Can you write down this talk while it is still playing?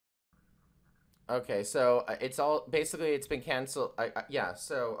Okay, so it's all basically it's been canceled. Yeah,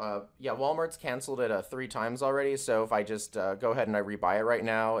 so yeah, Walmart's canceled it 3 times already. So if I just go ahead and I rebuy it right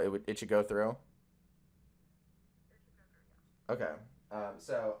now, it should go through. Okay.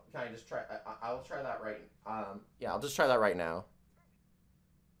 So can I just try? I'll try that right. Yeah, I'll just try that right now.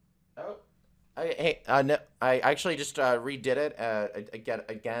 Oh, hey, no, I actually just redid it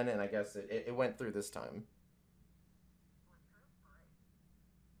again, and I guess it went through this time.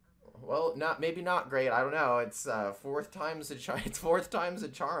 Well, not maybe not great. I don't know. It's fourth time's a charm. It's fourth time's a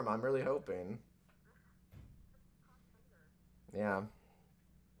charm. I'm really hoping. Yeah.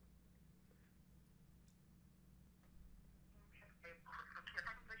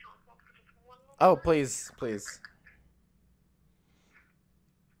 Oh, please, please.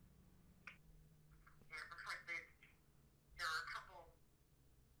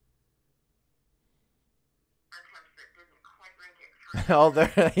 Oh,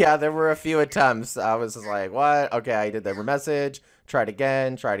 there. Yeah, there were a few attempts. I was just like, what? Okay, I did the message. Tried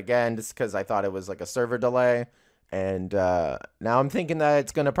again, just because I thought it was like a server delay, and now I'm thinking that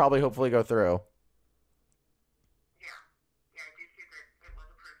it's gonna probably hopefully go through.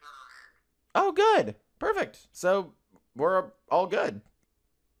 Oh, good. Perfect. So we're all good.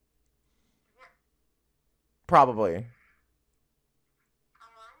 Probably.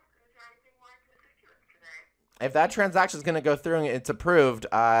 If that transaction is going to go through and it's approved,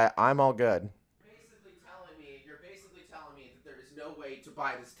 I'm all good. You're basically telling me that there is no way to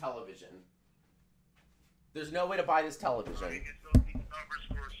buy this television. There's no way to buy this television.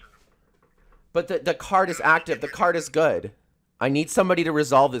 But the card is active. The card is good. I need somebody to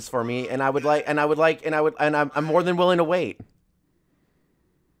resolve this for me, and I'm more than willing to wait.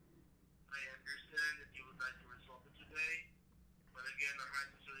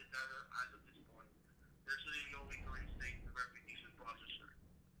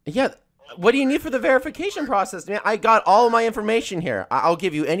 Yeah. What do you need for the verification process, man? I got all of my information here. I'll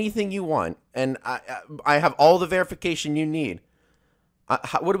give you anything you want, and I have all the verification you need.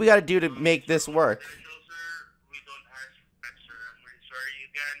 What do we got to do to make this work?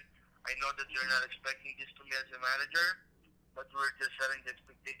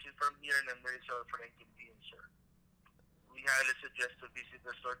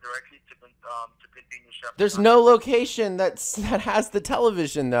 There's no location that has the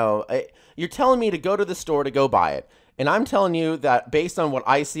television though. You're telling me to go to the store to go buy it. And I'm telling you that based on what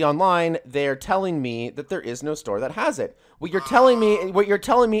I see online, they're telling me that there is no store that has it. What you're telling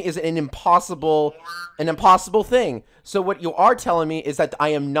me is an impossible thing. So what you are telling me is that I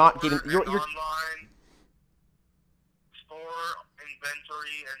am not getting you're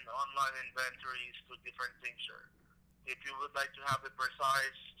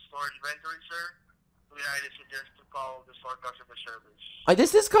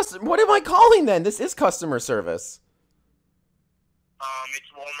this is custom. What am I calling then? This is customer service.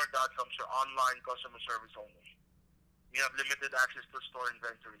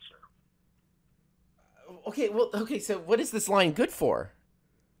 Okay, well, okay. So what is this line good for?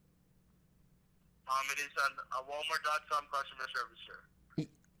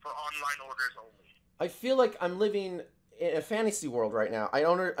 I feel like I'm living in a fantasy world right now. I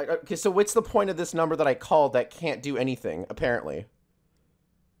don't. Okay, so what's the point of this number that I called that can't do anything? Apparently,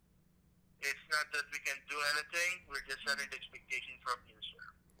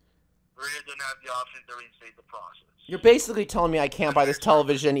 you're basically telling me I can't buy this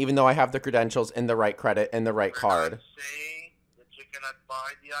television even though I have the credentials and the right credit and the right card.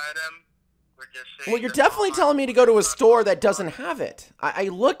 Well, you're definitely telling me to go to a store that doesn't have it. I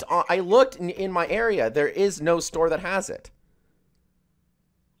looked in my area. There is no store that has it.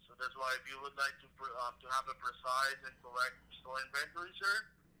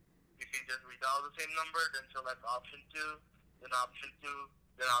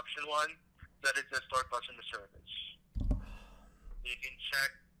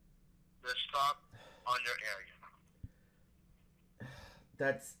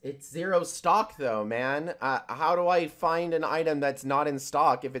 It's zero stock though, man. How do I find an item that's not in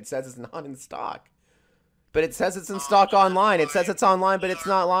stock if it says it's not in stock? But it says it's in stock online. It says it's online, but it's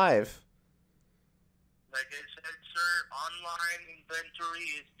not live.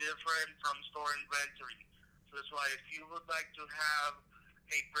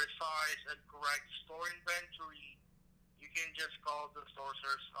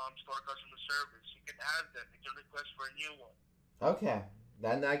 Okay.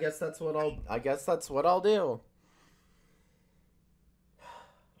 Then I guess that's what I'll do.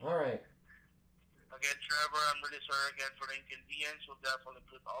 All right.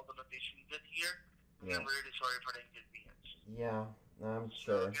 Yeah. Yeah, I'm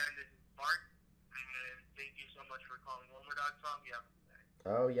sure. much for calling. One more dog song,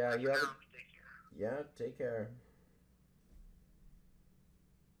 yeah. Oh, yeah, you have a... Yeah, take care.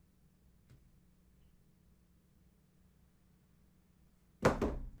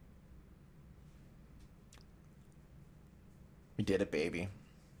 We did it, baby.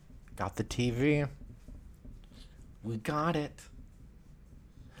 Got the TV. We got it.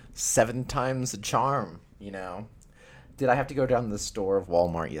 7 times the charm, you know. Did I have to go down to the store of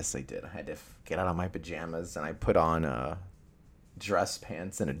Walmart? Yes, I did. I had to get out of my pajamas, and I put on dress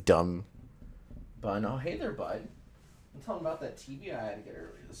pants and a dumb bun. Oh, hey there, bud. I'm telling about that TV I had to get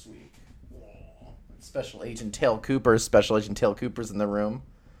earlier this week. Special Agent Tail Cooper. Special Agent Tail Cooper's in the room.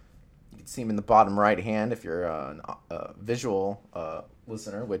 You can see him in the bottom right hand if you're a visual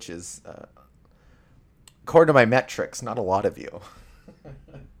listener, which is, according to my metrics, not a lot of you.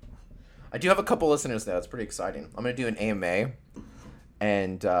 I do have a couple listeners, though. It's pretty exciting. I'm going to do an AMA,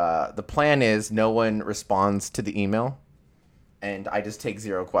 and the plan is no one responds to the email, and I just take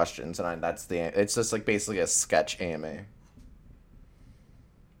 0 questions, and it's just like basically a sketch AMA.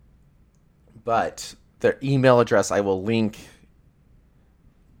 But their email address I will link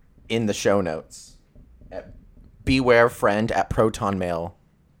in the show notes at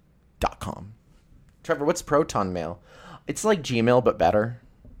bewarefriend@protonmail.com. Trevor, what's Proton Mail? It's like Gmail, but better,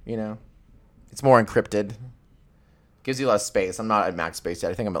 you know? It's more encrypted. Gives you less space. I'm not at max space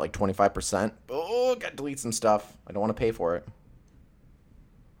yet. I think I'm at like 25%. Oh, gotta delete some stuff. I don't want to pay for it.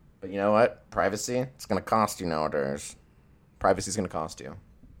 But you know what? Privacy, it's going to cost you nowadays. Privacy's going to cost you.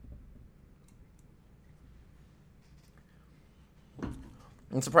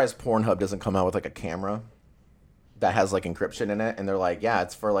 I'm surprised Pornhub doesn't come out with like a camera that has like encryption in it. And they're like, yeah,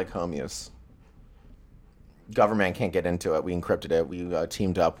 it's for like home use. Government can't get into it. We encrypted it. We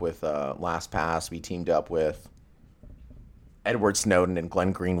teamed up with LastPass. We teamed up with Edward Snowden and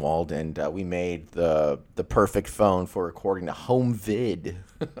Glenn Greenwald, and we made the perfect phone for recording the home vid.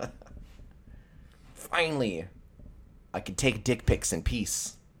 Finally, I can take dick pics in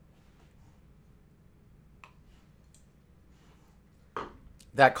peace.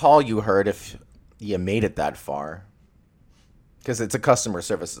 That call you heard, if you made it that far, because it's a customer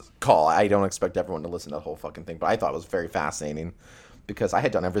service call. I don't expect everyone to listen to the whole fucking thing, but I thought it was very fascinating because I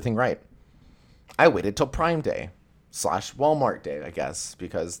had done everything right. I waited till Prime Day / Walmart Day, I guess,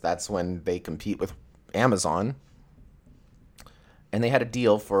 because that's when they compete with Amazon. And they had a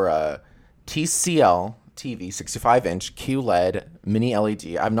deal for a TCL TV, 65-inch QLED mini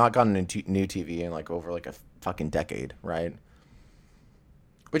LED. I've not gotten a new TV in like over like a fucking decade, right?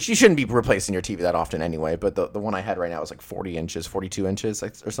 Which you shouldn't be replacing your TV that often anyway, but the one I had right now is like 40 inches, 42 inches,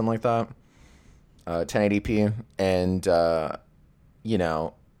 or something like that. 1080p. And, you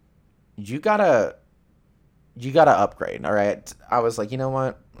know, you gotta upgrade, all right? I was like, you know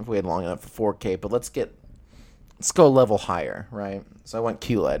what? I've waited long enough for 4K, but let's go a level higher, right? So I went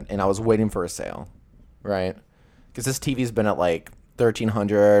QLED, and I was waiting for a sale, right? Because this TV's been at like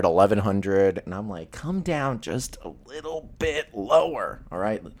 $1,300, $1,100, and I'm like, come down just a little bit lower, all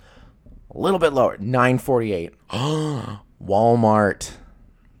right? A little bit lower, $948. Walmart.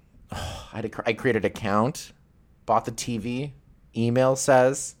 I created an account, bought the TV. Email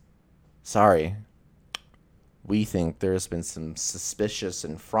says, sorry, we think there's been some suspicious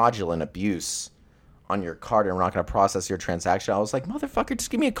and fraudulent abuse on your card, and we're not going to process your transaction. I was like, motherfucker,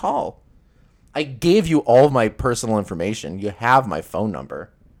 just give me a call. I gave you all of my personal information. You have my phone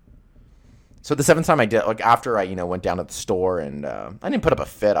number. So the 7th time I did, like after I, went down to the store, and I didn't put up a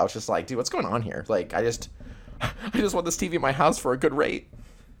fit. I was just like, dude, what's going on here? Like, I just want this TV in my house for a good rate.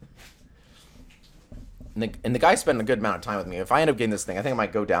 And the guy spent a good amount of time with me. If I end up getting this thing, I think I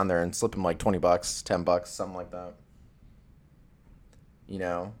might go down there and slip him like $20, $10, something like that.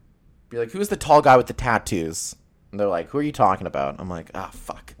 Be like, who's the tall guy with the tattoos? And they're like, who are you talking about? I'm like,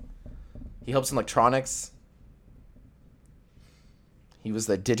 fuck. He helps in electronics. He was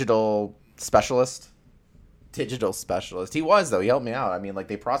the digital specialist. He was, though. He helped me out. I mean, like,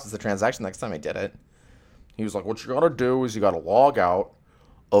 they processed the transaction next time I did it. He was like, what you gotta do is you gotta log out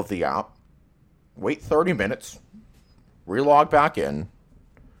of the app, wait 30 minutes, relog back in,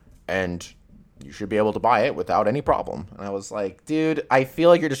 and you should be able to buy it without any problem. And I was like, dude, I feel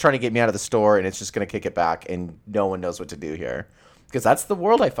like you're just trying to get me out of the store, and it's just going to kick it back, and no one knows what to do here. Because that's the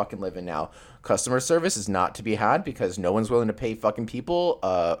world I fucking live in now. Customer service is not to be had because no one's willing to pay fucking people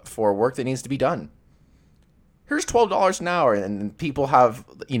for work that needs to be done. Here's $12 an hour, and people have,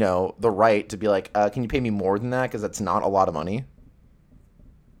 the right to be like, can you pay me more than that? Because that's not a lot of money.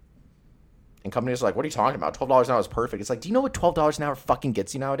 And companies are like, what are you talking about? $12 an hour is perfect. It's like, do you know what $12 an hour fucking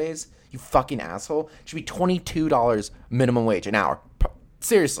gets you nowadays? You fucking asshole. It should be $22 minimum wage an hour.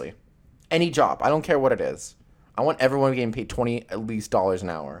 Seriously. Any job. I don't care what it is. I want everyone getting paid $20 at least an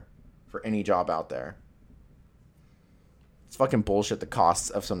hour for any job out there. It's fucking bullshit, the costs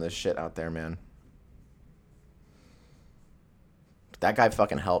of some of this shit out there, man. But that guy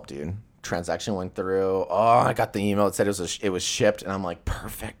fucking helped, dude. Transaction went through. Oh, I got the email that said it was shipped, and I'm like,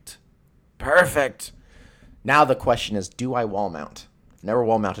 perfect. Now the question is, do I wall mount? I've never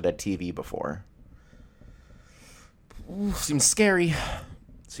wall mounted a TV before. Ooh, seems scary.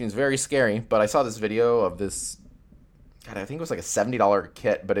 Seems very scary. But I saw this video of this. God, I think it was like a $70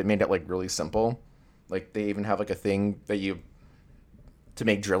 kit, but it made it like really simple. Like they even have like a thing that to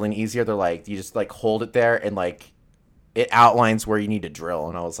make drilling easier. They're like, you just like hold it there and like it outlines where you need to drill.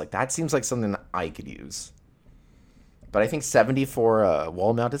 And I was like, that seems like something that I could use. But I think 70 for a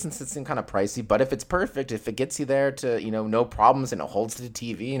wall mount doesn't seem kind of pricey. But if it's perfect, if it gets you there to, no problems and it holds to the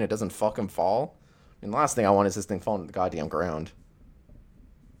TV and it doesn't fucking fall. I mean, the last thing I want is this thing falling to the goddamn ground.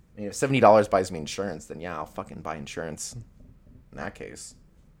 I mean, if $70 buys me insurance, then yeah, I'll fucking buy insurance in that case.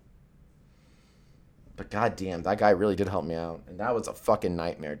 But goddamn, that guy really did help me out. And that was a fucking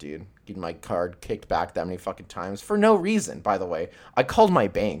nightmare, dude. Getting my card kicked back that many fucking times. For no reason, by the way. I called my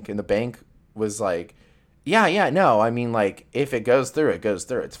bank, and the bank was like, no. I mean, like, if it goes through, it goes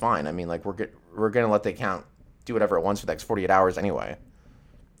through. It's fine. I mean, like, we're going to let the account do whatever it wants for the next 48 hours anyway.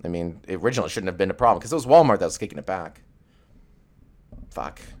 I mean, it originally shouldn't have been a problem, because it was Walmart that was kicking it back.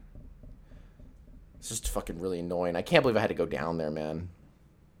 Fuck. It's just fucking really annoying. I can't believe I had to go down there, man.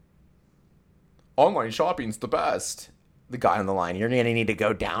 Online shopping's the best. The guy on the line, you're going to need to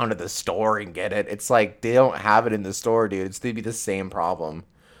go down to the store and get it. It's like, they don't have it in the store, dude. It's going to be the same problem.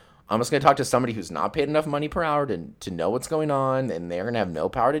 I'm just going to talk to somebody who's not paid enough money per hour to know what's going on, and they're going to have no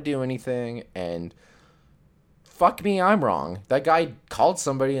power to do anything, and fuck me, I'm wrong. That guy called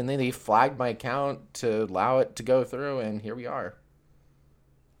somebody, and then they flagged my account to allow it to go through, and here we are.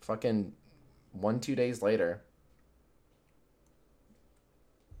 Fucking 1-2 days later.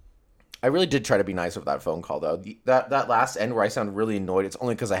 I really did try to be nice with that phone call, though. That last end where I sounded really annoyed, it's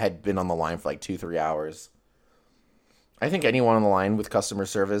only because I had been on the line for like 2-3 hours. I think anyone on the line with customer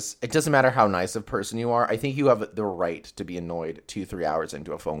service, it doesn't matter how nice of a person you are, I think you have the right to be annoyed 2-3 hours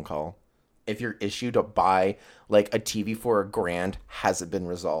into a phone call. If your issue to buy like a TV for $1,000 hasn't been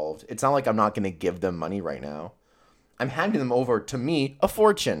resolved. It's not like I'm not going to give them money right now. I'm handing them over, to me, a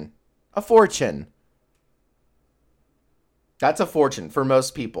fortune. A fortune. That's a fortune for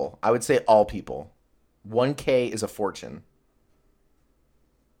most people. I would say all people. $1,000 is a fortune.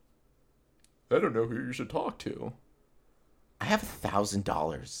 I don't know who you should talk to. I have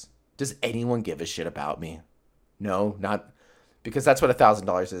 $1,000. Does anyone give a shit about me? No, not because that's what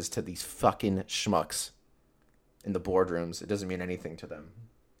 $1,000 is to these fucking schmucks in the boardrooms. It doesn't mean anything to them.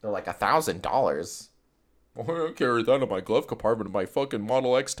 They're like, $1,000. Well, I carry that in my glove compartment of my fucking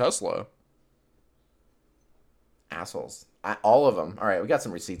Model X Tesla. Assholes. All of them. All right, we got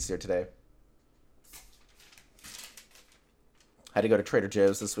some receipts here today. Had to go to Trader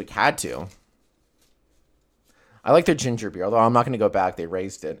Joe's this week. Had to. I like their ginger beer, although I'm not going to go back. They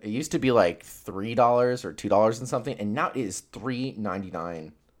raised it. It used to be like $3 or $2 and something, and now it is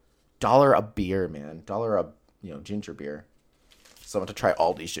 $3.99. $1 a beer, man. $1 a ginger beer. So I'm going to try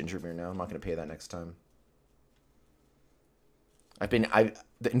Aldi's ginger beer now. I'm not going to pay that next time.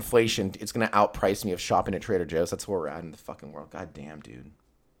 The inflation, it's going to outprice me of shopping at Trader Joe's. That's where we're at in the fucking world. God damn, dude.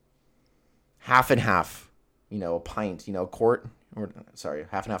 Half and half. A pint, a quart.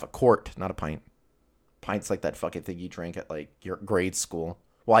 Half and half, a quart, not a pint. Pint's like that fucking thing you drink at like your grade school.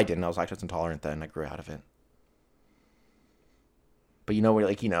 Well, I didn't. I was lactose intolerant then. I grew out of it. But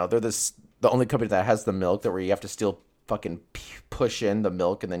they're the only company that has the milk where you have to still fucking push in the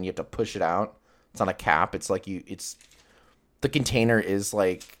milk and then you have to push it out. It's on a cap. It's like the container is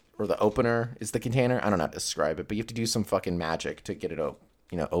like, or the opener is the container. I don't know how to describe it, but you have to do some fucking magic to get it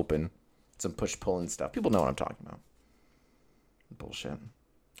open. Some push pull and stuff. People know what I'm talking about. Bullshit.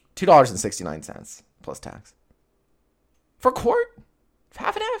 $2.69 plus tax. For a quart?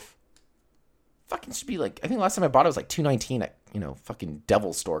 Half and half? Fucking should be like, I think last time I bought it was like $2.19 at, fucking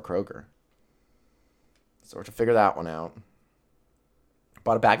Devil Store Kroger. So we're to figure that one out.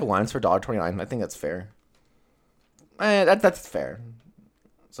 Bought a bag of limes for $1.29. I think that's fair. That's fair.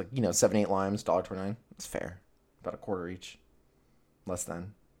 It's like, 7-8 limes, $1.29. It's fair. About a quarter each. Less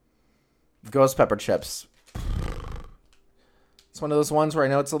than. Ghost pepper chips. It's one of those ones where I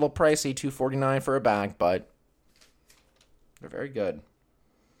know it's a little pricey, $2.49 for a bag, but they're very good.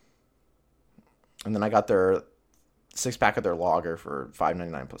 And then I got their 6-pack of their lager for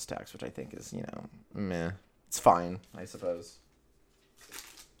 $5.99 plus tax, which I think is, meh. It's fine, I suppose.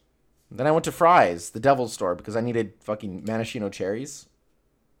 Then I went to Fry's, the Devil's Store, because I needed fucking maraschino cherries.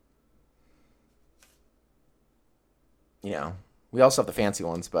 You know, we also have the fancy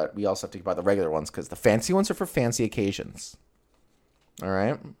ones, but we also have to buy the regular ones because the fancy ones are for fancy occasions. All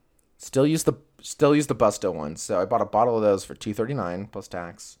right. Still use the Busto ones. So I bought a bottle of those for $2.39 plus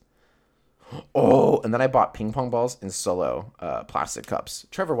tax. Oh, and then I bought ping pong balls in Solo plastic cups.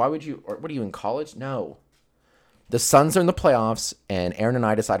 Trevor, why would you? Or what are you in college? No. The Suns are in the playoffs, and Aaron and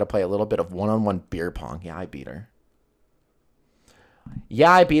I decided to play a little bit of one-on-one beer pong. Yeah, I beat her.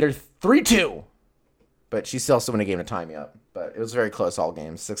 3-2. But she still won a game to tie me up. But it was very close all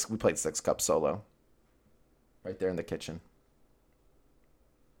games. We played 6 cups solo. Right there in the kitchen.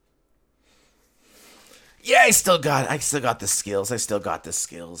 Yeah, I still got the skills.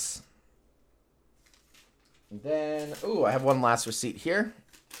 And then, I have one last receipt here.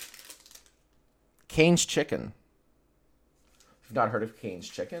 Cane's Chicken. If you've not heard of Cane's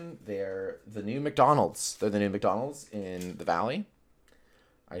Chicken, they're the new McDonald's. They're the new McDonald's in the Valley.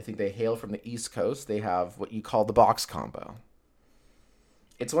 I think they hail from the East Coast. They have what you call the box combo.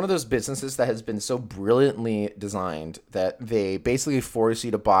 It's one of those businesses that has been so brilliantly designed that they basically force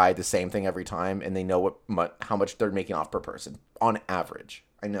you to buy the same thing every time, and they know how much they're making off per person on average.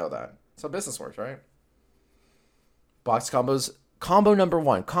 I know that. That's how business works, right? Box combos. Combo number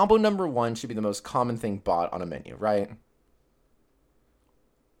one. Combo number one should be the most common thing bought on a menu, right?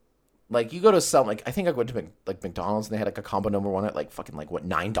 Like, you go to some, like, I think I went to, like, McDonald's, and they had, like, a combo number one at, like, fucking, like, what,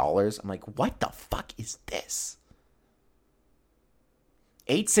 $9? I'm like, what the fuck is this?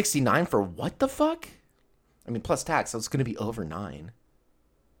 $8.69 for what the fuck? I mean, plus tax, so it's going to be over $9.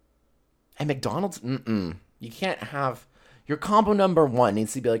 And McDonald's, you can't have... Your combo number one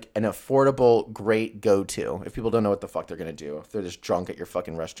needs to be, like, an affordable, great go-to. If people don't know what the fuck they're going to do. If they're just drunk at your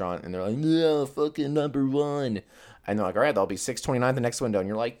fucking restaurant, and they're like, no, fucking number one. And they're like, all right, that'll be $6.29 the next window. And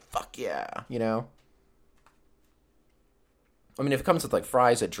you're like, fuck yeah, you know? I mean, if it comes with, like,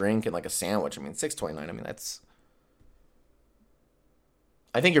 fries, a drink, and, like, a sandwich, I mean, $6.29, I mean, that's...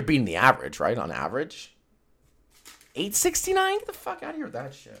 I think you're beating the average, right? On average. $8.69? Get the fuck out of here with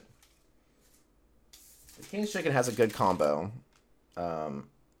that shit. The Cane's Chicken has a good combo. And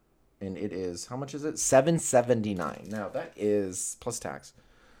it is, how much is it? $7.79. Now, that is plus tax.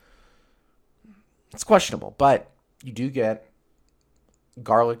 It's questionable, but you do get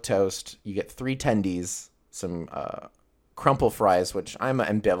garlic toast. You get 3 tendies, some crumple fries, which I'm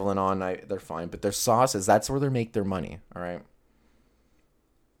ambivalent on. They're fine, but their sauces, that's where they make their money, all right?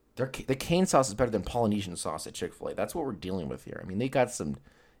 The cane sauce is better than Polynesian sauce at Chick-fil-A. That's what we're dealing with here. I mean, they got some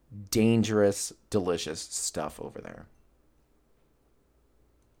dangerous, delicious stuff over there.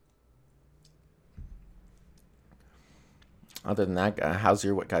 Other than that, how's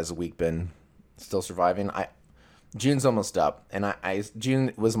your guys' week been? Still surviving? June's almost up, and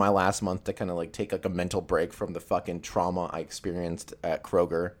June was my last month to kind of like take like a mental break from the fucking trauma I experienced at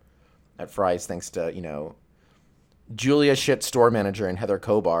Kroger, at Fry's, thanks to, you know, Julia Shit store manager and Heather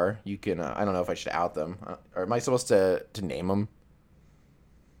Kobar. You can, I don't know if I should out them. Or am I supposed to name them?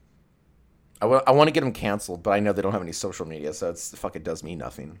 I want to get them canceled, but I know they don't have any social media, so it fucking does me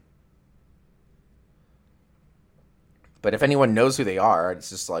nothing. But if anyone knows who they are,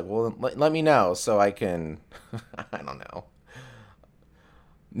 it's just like, well, let me know so I can, I don't know.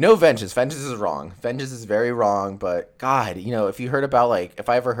 No vengeance. Vengeance is wrong. Vengeance is very wrong, but God, you know, if you heard about, like, if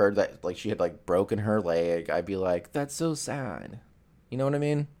I ever heard that, like, she had, like, broken her leg, I'd be like, that's so sad. You know what I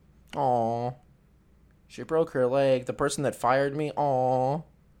mean? Aw. She broke her leg. The person that fired me, aw.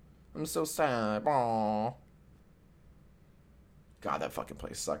 I'm so sad. Aw. God, that fucking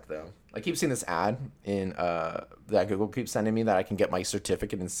place sucked, though. I keep seeing this ad in, that Google keeps sending me that I can get my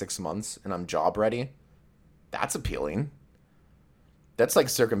certificate in 6 months and I'm job ready. That's appealing. That's like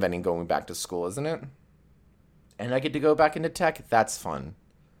circumventing going back to school, isn't it? And I get to go back into tech. That's fun.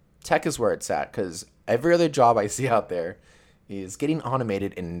 Tech is where it's at, because every other job I see out there is getting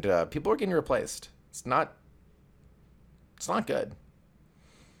automated and people are getting replaced. It's not good.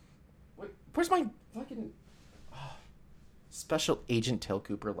 Where's my fucking... Special Agent Tail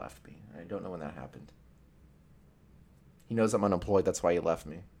Cooper left me. I don't know when that happened. He knows I'm unemployed. That's why he left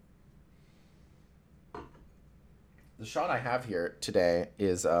me. The shot I have here today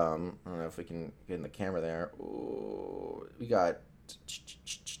is, I don't know if we can get in the camera there. Ooh, we got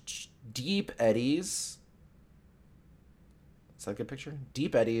Deep Eddies. Is that a good picture?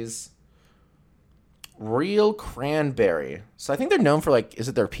 Deep Eddies. Real Cranberry. So I think they're known for, like, is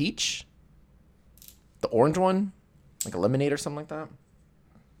it their peach? The orange one? Like a lemonade or something like that?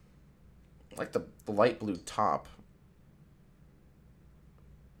 Like the light blue top.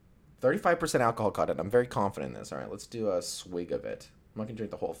 35% alcohol content. I'm very confident in this. All right, let's do a swig of it. I'm not going to drink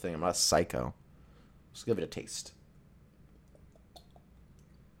the whole thing. I'm not a psycho. Just give it a taste.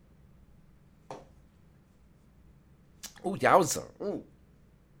 Ooh, yowza. Ooh.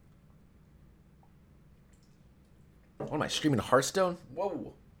 What am I streaming? Hearthstone?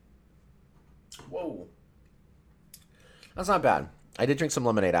 Whoa. Whoa. That's not bad. I did drink some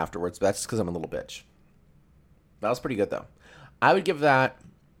lemonade afterwards, but that's just because I'm a little bitch. That was pretty good, though. I would give that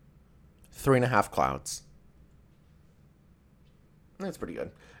 3.5 clouds. That's pretty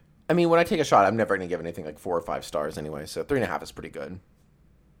good. I mean, when I take a shot, I'm never going to give anything like 4 or 5 stars anyway, so 3.5 is pretty good.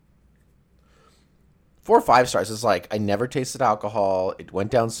 4 or 5 stars is like, I never tasted alcohol, it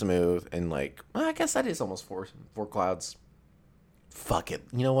went down smooth, and like, well, I guess that is almost 4 clouds. Fuck it.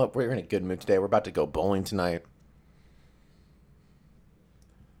 You know what? We're in a good mood today. We're about to go bowling tonight.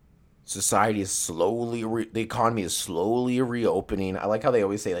 Society is slowly, the economy is slowly reopening. I like how they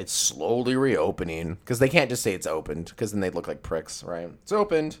always say it's slowly reopening, because they can't just say it's opened, because then they'd look like pricks, right? It's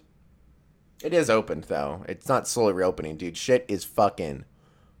opened. It is opened, though. It's not slowly reopening, dude. Shit is fucking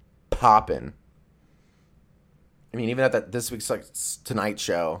popping. I mean, even at this week's like Tonight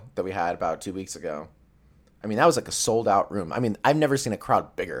show that we had about 2 weeks ago, I mean, that was like a sold out room. I mean, I've never seen a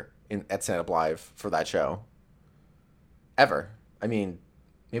crowd bigger at Stand Up Live for that show. Ever. I mean,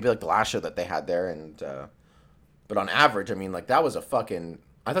 maybe like the last show that they had there, and but on average, I mean, like that was a fucking.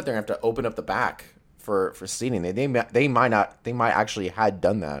 I thought they're gonna have to open up the back for seating. They might not. They might actually had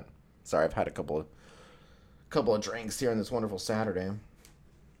done that. Sorry, I've had a couple of drinks here on this wonderful Saturday.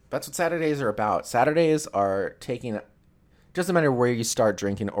 That's what Saturdays are about. Saturdays are taking. Doesn't matter where you start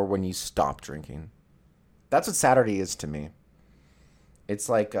drinking or when you stop drinking. That's what Saturday is to me. It's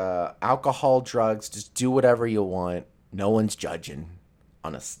like alcohol, drugs. Just do whatever you want. No one's judging.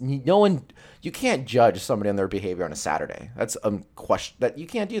 You can't judge somebody on their behavior on a Saturday. That's a question that you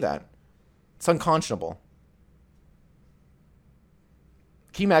can't do that. It's unconscionable.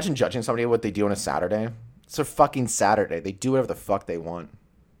 Can you imagine judging somebody what they do on a Saturday? It's a fucking Saturday. They do whatever the fuck they want.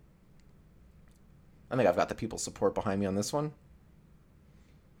 I think I've got the people's support behind me on this one.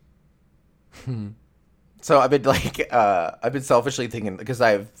 So I've been selfishly thinking, because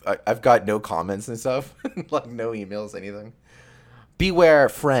I've got no comments and stuff, like no emails, anything.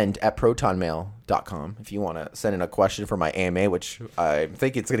 Bewarefriend@protonmail.com if you want to send in a question for my AMA, which I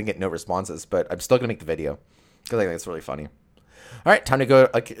think it's going to get no responses, but I'm still going to make the video because I think it's really funny. All right, time to go.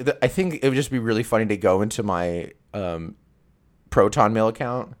 I think it would just be really funny to go into my Proton Mail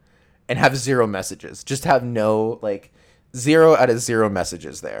account and have 0 messages. Just have no, like, 0 out of 0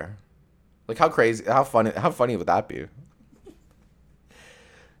 messages there. Like, how crazy, how funny would that be?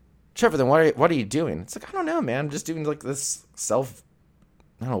 Trevor, then what are you doing? It's like, I don't know, man. I'm just doing like this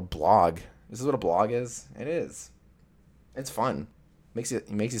blog. This is what a blog is. It is. It's fun. It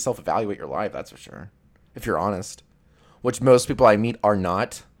makes you self-evaluate your life, that's for sure. If you're honest. Which most people I meet are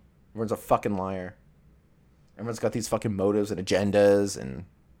not. Everyone's a fucking liar. Everyone's got these fucking motives and agendas and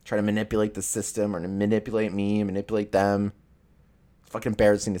try to manipulate the system or to manipulate me, manipulate them. It's fucking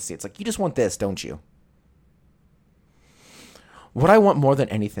embarrassing to see. It's like, you just want this, don't you? What I want more than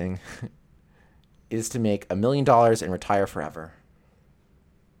anything is to make $1 million and retire forever.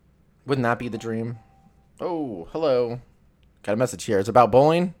 Wouldn't that be the dream? Oh, hello. Got a message here. Is it about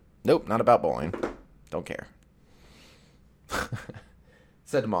bowling? Nope, not about bowling. Don't care.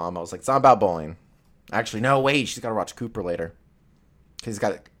 Said to Mom, I was like, it's not about bowling. Actually, no, wait, she's got to watch Cooper later. Because he's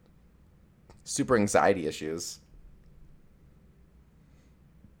got super anxiety issues.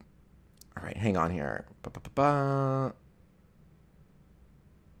 All right, hang on here. All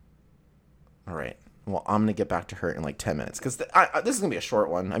right. Well, I'm going to get back to her in like 10 minutes. Because this is going to be a short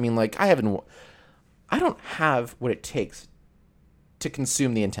one. I mean, like, I don't have what it takes to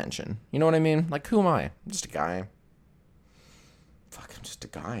consume the intention. You know what I mean? Like, who am I? I'm just a guy. Fuck, I'm just a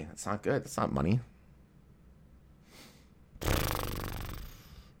guy. That's not good. That's not money.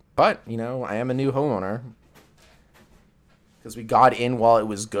 But, you know, I am a new homeowner. Because we got in while it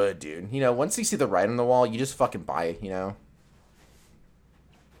was good, dude. You know, once you see the writing on the wall, you just fucking buy it, you know?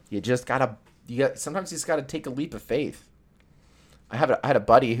 Sometimes you just gotta take a leap of faith. I had a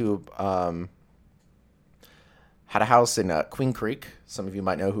buddy who had a house in Queen Creek. Some of you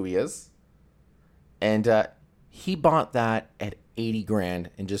might know who he is. And he bought that at 80 grand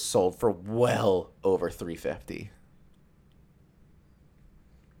and just sold for well over 350.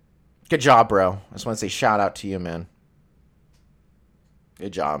 Good job, bro. I just want to say shout out to you, man.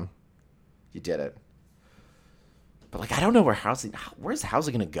 Good job. You did it. But like, I don't know where's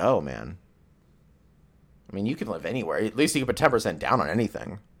housing gonna go, man? I mean, you can live anywhere. At least you can put 10% down on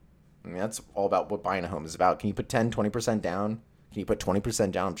anything. I mean, that's all about what buying a home is about. Can you put 10, 20% down? Can you put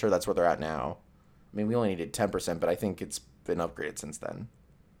 20% down? I'm sure that's where they're at now. I mean, we only needed 10%, but I think it's been upgraded since then.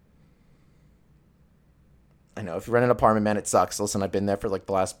 I know, if you rent an apartment, man, it sucks. Listen, I've been there for like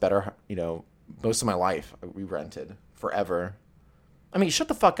the last most of my life. We rented forever. I mean, shut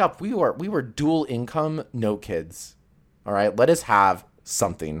the fuck up. We were dual income, no kids. All right? Let us have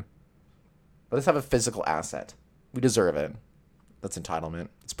something. Let us have a physical asset. We deserve it. That's entitlement.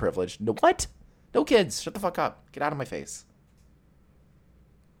 It's privilege. No, what? No kids. Shut the fuck up. Get out of my face.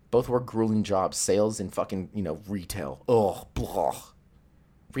 Both work grueling jobs. Sales and fucking, retail. Ugh. Blah.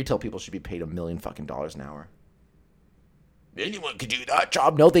 Retail people should be paid $1 million fucking an hour. Anyone could do that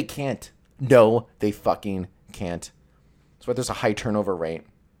job. No, they can't. No, they fucking can't. That's why there's a high turnover rate.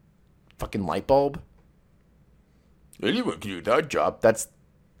 Fucking light bulb. Anyone can do that job.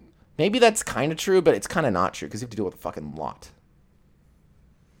 Maybe that's kind of true, but it's kind of not true because you have to deal with a fucking lot.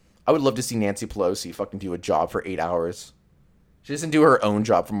 I would love to see Nancy Pelosi fucking do a job for 8 hours. She doesn't do her own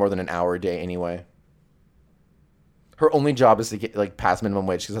job for more than an hour a day anyway. Her only job is to get pass minimum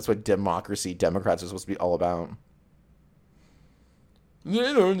wage because that's what Democrats are supposed to be all about.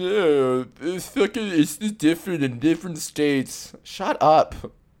 I don't know. It's different in different states. Shut up.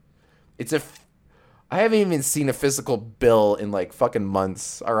 I haven't even seen a physical bill in fucking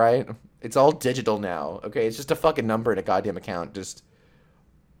months, all right? It's all digital now, okay? It's just a fucking number in a goddamn account. Just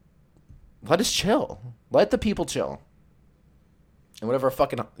let us chill. Let the people chill. And whatever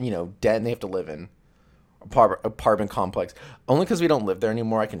fucking, den they have to live in. Apartment complex. Only because we don't live there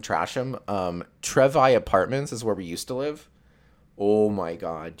anymore, I can trash them. Trevi Apartments is where we used to live. Oh my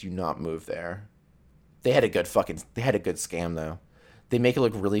god, do not move there. They had a good scam though. They make it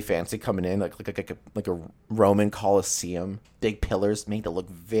look really fancy coming in, like a Roman Colosseum. Big pillars, make it look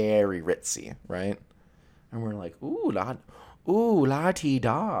very ritzy, right? And we're like, ooh la ti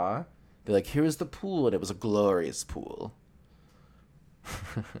da. They're like, here's the pool, and it was a glorious pool.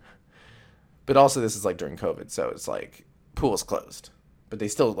 But also this is during COVID, so it's pool is closed. But they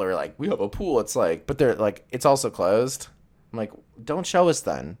still are like, we have a pool. It's but they're like, it's also closed. I'm like, don't show us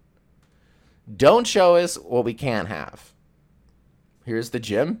then. Don't show us what we can't have. Here's the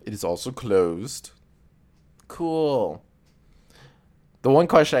gym. It is also closed. Cool. The one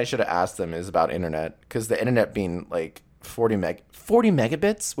question I should have asked them is about internet, because the internet being 40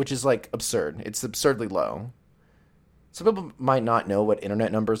 megabits, which is absurd. It's absurdly low. Some people might not know what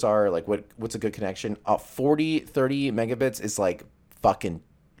internet numbers are, what's a good connection. 30 megabits is fucking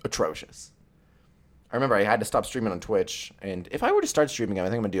atrocious. I remember I had to stop streaming on Twitch, and if I were to start streaming again, I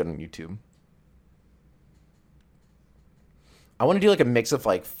think I'm gonna do it on YouTube. I want to do a mix of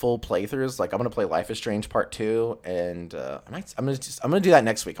full playthroughs. I'm gonna play Life is Strange Part 2, and I'm gonna do that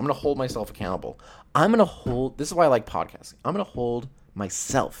next week. I'm gonna hold myself accountable. This is why I like podcasting. I'm gonna hold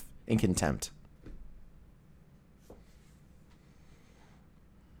myself in contempt.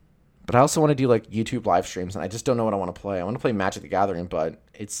 But I also want to do YouTube live streams, and I just don't know what I want to play. I want to play Magic the Gathering, but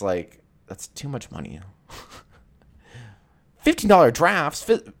it's that's too much money. $15 drafts?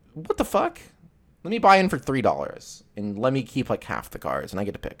 What the fuck? Let me buy in for $3, and let me keep half the cards, and I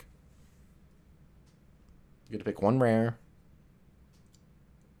get to pick. You get to pick one rare.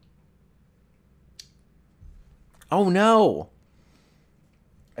 Oh no!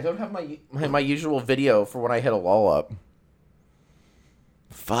 I don't have my usual video for when I hit a wall up.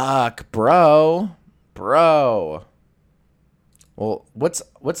 Fuck, bro. Well, what's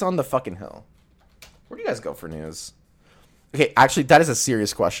on the fucking hill? Where do you guys go for news? Okay, actually, that is a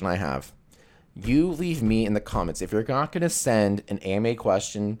serious question I have. You leave me in the comments. If you're not going to send an AMA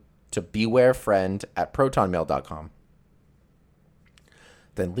question to bewarefriend@protonmail.com,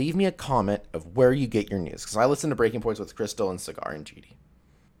 then leave me a comment of where you get your news. Because I listen to Breaking Points with Crystal and Cigar and GD.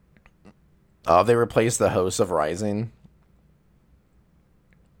 Oh, they replaced the hosts of Rising.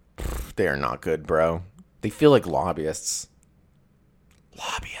 They are not good, bro. They feel like lobbyists.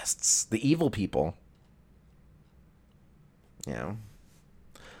 The evil people. Yeah.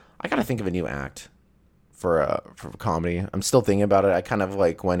 I gotta think of a new act for comedy. I'm still thinking about it. I kind of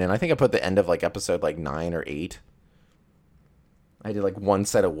went in. I think I put the end of episode 9 or 8. I did one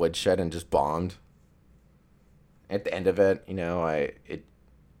set of woodshed and just bombed. At the end of it, it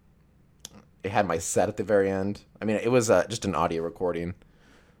had my set at the very end. I mean, it was just an audio recording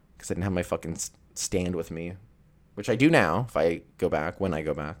because I didn't have my fucking stand with me, which I do now when I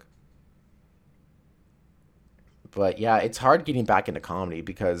go back. But yeah, it's hard getting back into comedy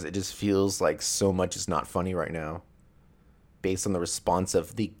because it just feels like so much is not funny right now based on the response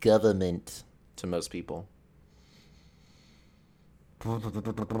of the government to most people. What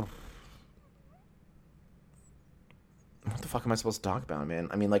the fuck am I supposed to talk about, man?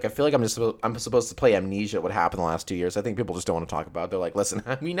 I mean, I feel like I'm supposed to play Amnesia, what happened the last 2 years. I think people just don't want to talk about it. They're like, listen,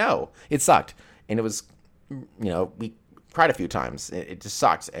 we know. It sucked. And it was, we cried a few times. It just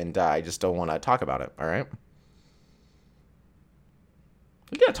sucked. And I just don't want to talk about it, all right?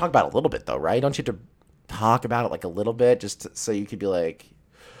 We got to talk about it a little bit, though, right? Don't you have to talk about it like a little bit, so you could be like,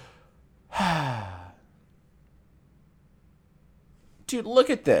 dude, look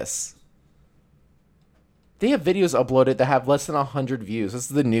at this. They have videos uploaded that have less than 100 views. This is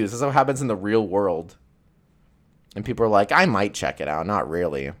the news. This is what happens in the real world. And people are like, I might check it out. Not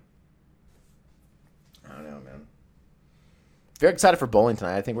really. I don't know, man. Very excited for bowling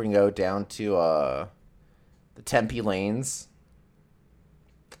tonight. I think we're going to go down to the Tempe Lanes.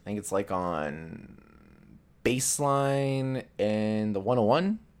 I think it's like on Baseline and the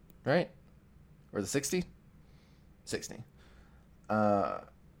 101, right? Or the 60? 60. God,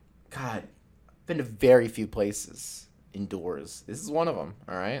 I've been to very few places indoors. This is one of them,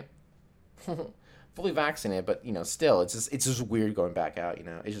 all right? Fully vaccinated, but, still, it's just weird going back out,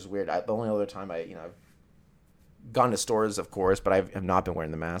 It's just weird. The only other time I've gone to stores, of course, but I have not been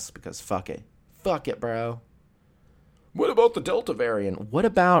wearing the mask because fuck it. Fuck it, bro. What about the Delta variant? What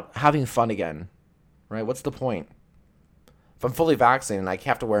about having fun again? Right? What's the point? If I'm fully vaccinated and I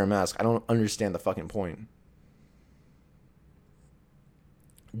have to wear a mask, I don't understand the fucking point.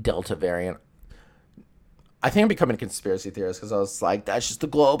 Delta variant. I think I'm becoming a conspiracy theorist because I was like, that's just the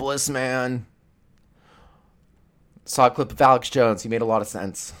globalists, man. Saw a clip of Alex Jones. He made a lot of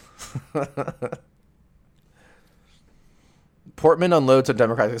sense. Portman unloads on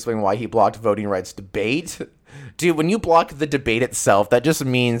Democrats explaining why he blocked voting rights debate. Dude, when you block the debate itself, that just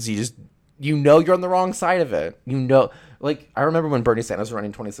means you're on the wrong side of it. I remember when Bernie Sanders was running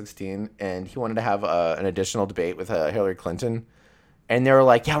in 2016 and he wanted to have an additional debate with Hillary Clinton. And they were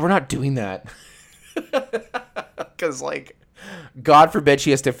like, yeah, we're not doing that. Because, God forbid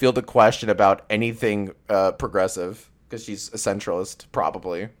she has to field a question about anything progressive because she's a centralist,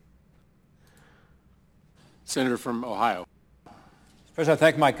 probably. Senator from Ohio. First, I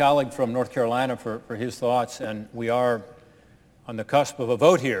thank my colleague from North Carolina for his thoughts, and we are on the cusp of a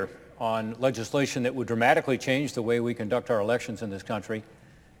vote here on legislation that would dramatically change the way we conduct our elections in this country.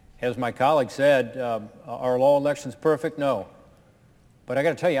 As my colleague said, are all elections perfect? No. But I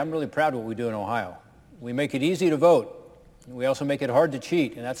got to tell you, I'm really proud of what we do in Ohio. We make it easy to vote. We also make it hard to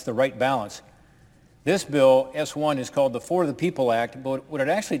cheat, and that's the right balance. This bill, S1, is called the For the People Act, but what it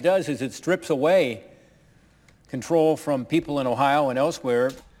actually does is it strips away control from people in Ohio and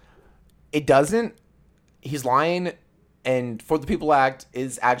elsewhere. It doesn't. He's lying. And For the People Act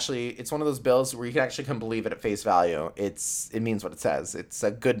is actually, it's one of those bills where you can actually come believe it at face value. It means what it says. It's a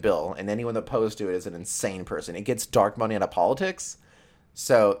good bill, and anyone opposed to it is an insane person. It gets dark money out of politics.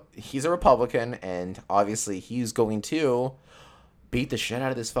 So he's a Republican, and obviously he's going to beat the shit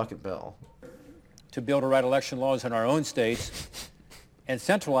out of this fucking bill. To be able to write election laws in our own states and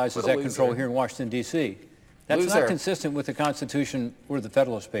centralizes that control here in Washington, D.C. That's not consistent with the Constitution or the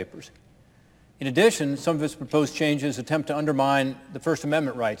Federalist Papers. In addition, some of its proposed changes attempt to undermine the First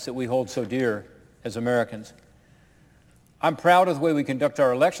Amendment rights that we hold so dear as Americans. I'm proud of the way we conduct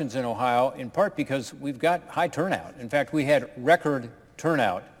our elections in Ohio, in part because we've got high turnout. In fact, we had record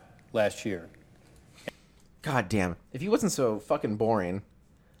turnout last year. God damn. If he wasn't so fucking boring,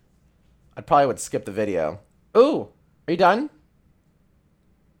 I probably would skip the video. Ooh, are you done?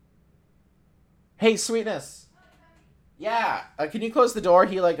 Hey, sweetness. Yeah, can you close the door?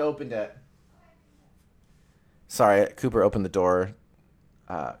 He, opened it. Sorry, Cooper opened the door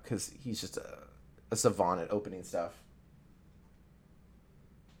because he's just a savant at opening stuff.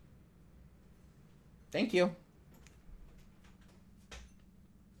 Thank you.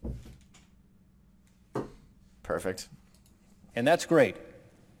 Perfect. And that's great.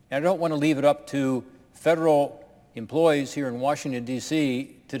 And I don't want to leave it up to federal employees here in Washington,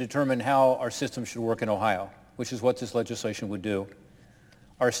 D.C. to determine how our system should work in Ohio, which is what this legislation would do.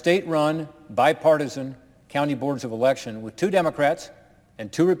 Our state-run, bipartisan county boards of election with 2 Democrats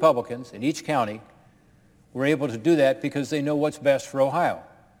and 2 Republicans in each county were able to do that because they know what's best for Ohio,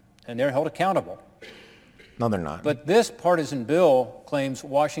 and they're held accountable. No, they're not. But this partisan bill claims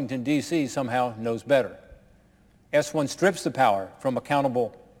Washington, D.C. somehow knows better. S1 strips the power from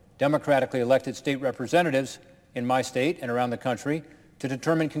accountable democratically elected state representatives in my state and around the country to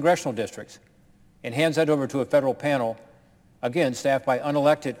determine congressional districts and hands that over to a federal panel, again, staffed by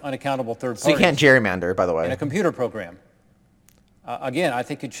unelected, unaccountable third parties. So you can't gerrymander, by the way. In a computer program. Again, I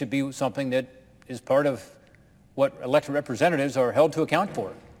think it should be something that is part of what elected representatives are held to account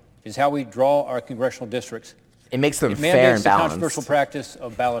for, is how we draw our congressional districts. It makes them fair and balanced. It mandates the controversial practice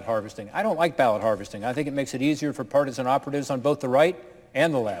of ballot harvesting. I don't like ballot harvesting. I think it makes it easier for partisan operatives on both the right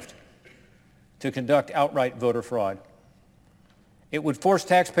and the left to conduct outright voter fraud. It would force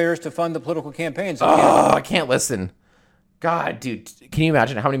taxpayers to fund the political campaigns. I can't listen. God, dude, can you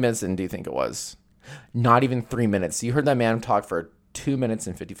imagine how many minutes in do you think it was? Not even 3 minutes. You heard that man talk for 2 minutes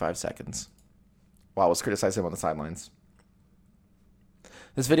and 55 seconds. while I was criticizing him on the sidelines.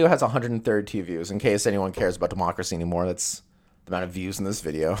 This video has 132 views. In case anyone cares about democracy anymore, that's the amount of views in this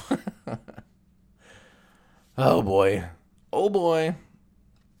video. Oh, boy. Oh, boy.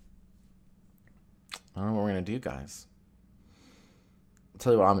 I don't know what we're going to do, guys. I'll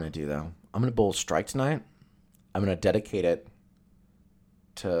tell you what I'm going to do, though. I'm going to bowl a strike tonight. I'm going to dedicate it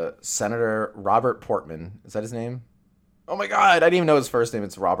to Senator Robert Portman. Is that his name? Oh, my God. I didn't even know his first name.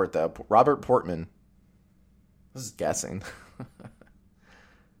 It's Robert, though. Robert Portman. This is guessing.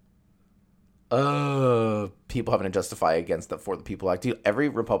 People having to justify against the For the People Act. Dude, every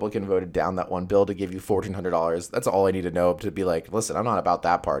Republican voted down that one bill to give you $1,400. That's all I need to know to be like, listen, I'm not about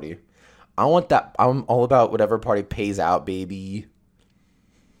that party. I want that. I'm all about whatever party pays out, baby.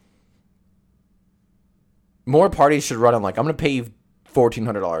 More parties should run on like, I'm going to pay you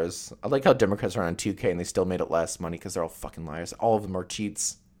 $1,400. I like how Democrats are on 2K and they still made it less money because they're all fucking liars. All of them are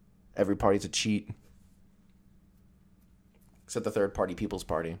cheats. Every party's a cheat. Except the third party, People's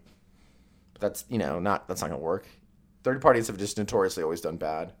Party. That's, that's not going to work. Third parties have just notoriously always done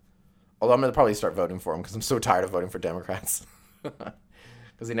bad. Although I'm going to probably start voting for them because I'm so tired of voting for Democrats.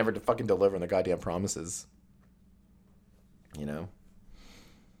 Because they never fucking deliver on their goddamn promises.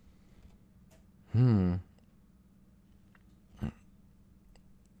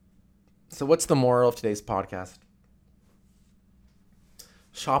 So what's the moral of today's podcast?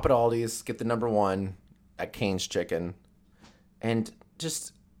 Shop at Aldi's, get the number one at Cane's Chicken. And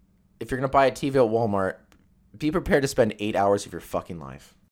just... if you're going to buy a TV at Walmart, be prepared to spend 8 hours of your fucking life.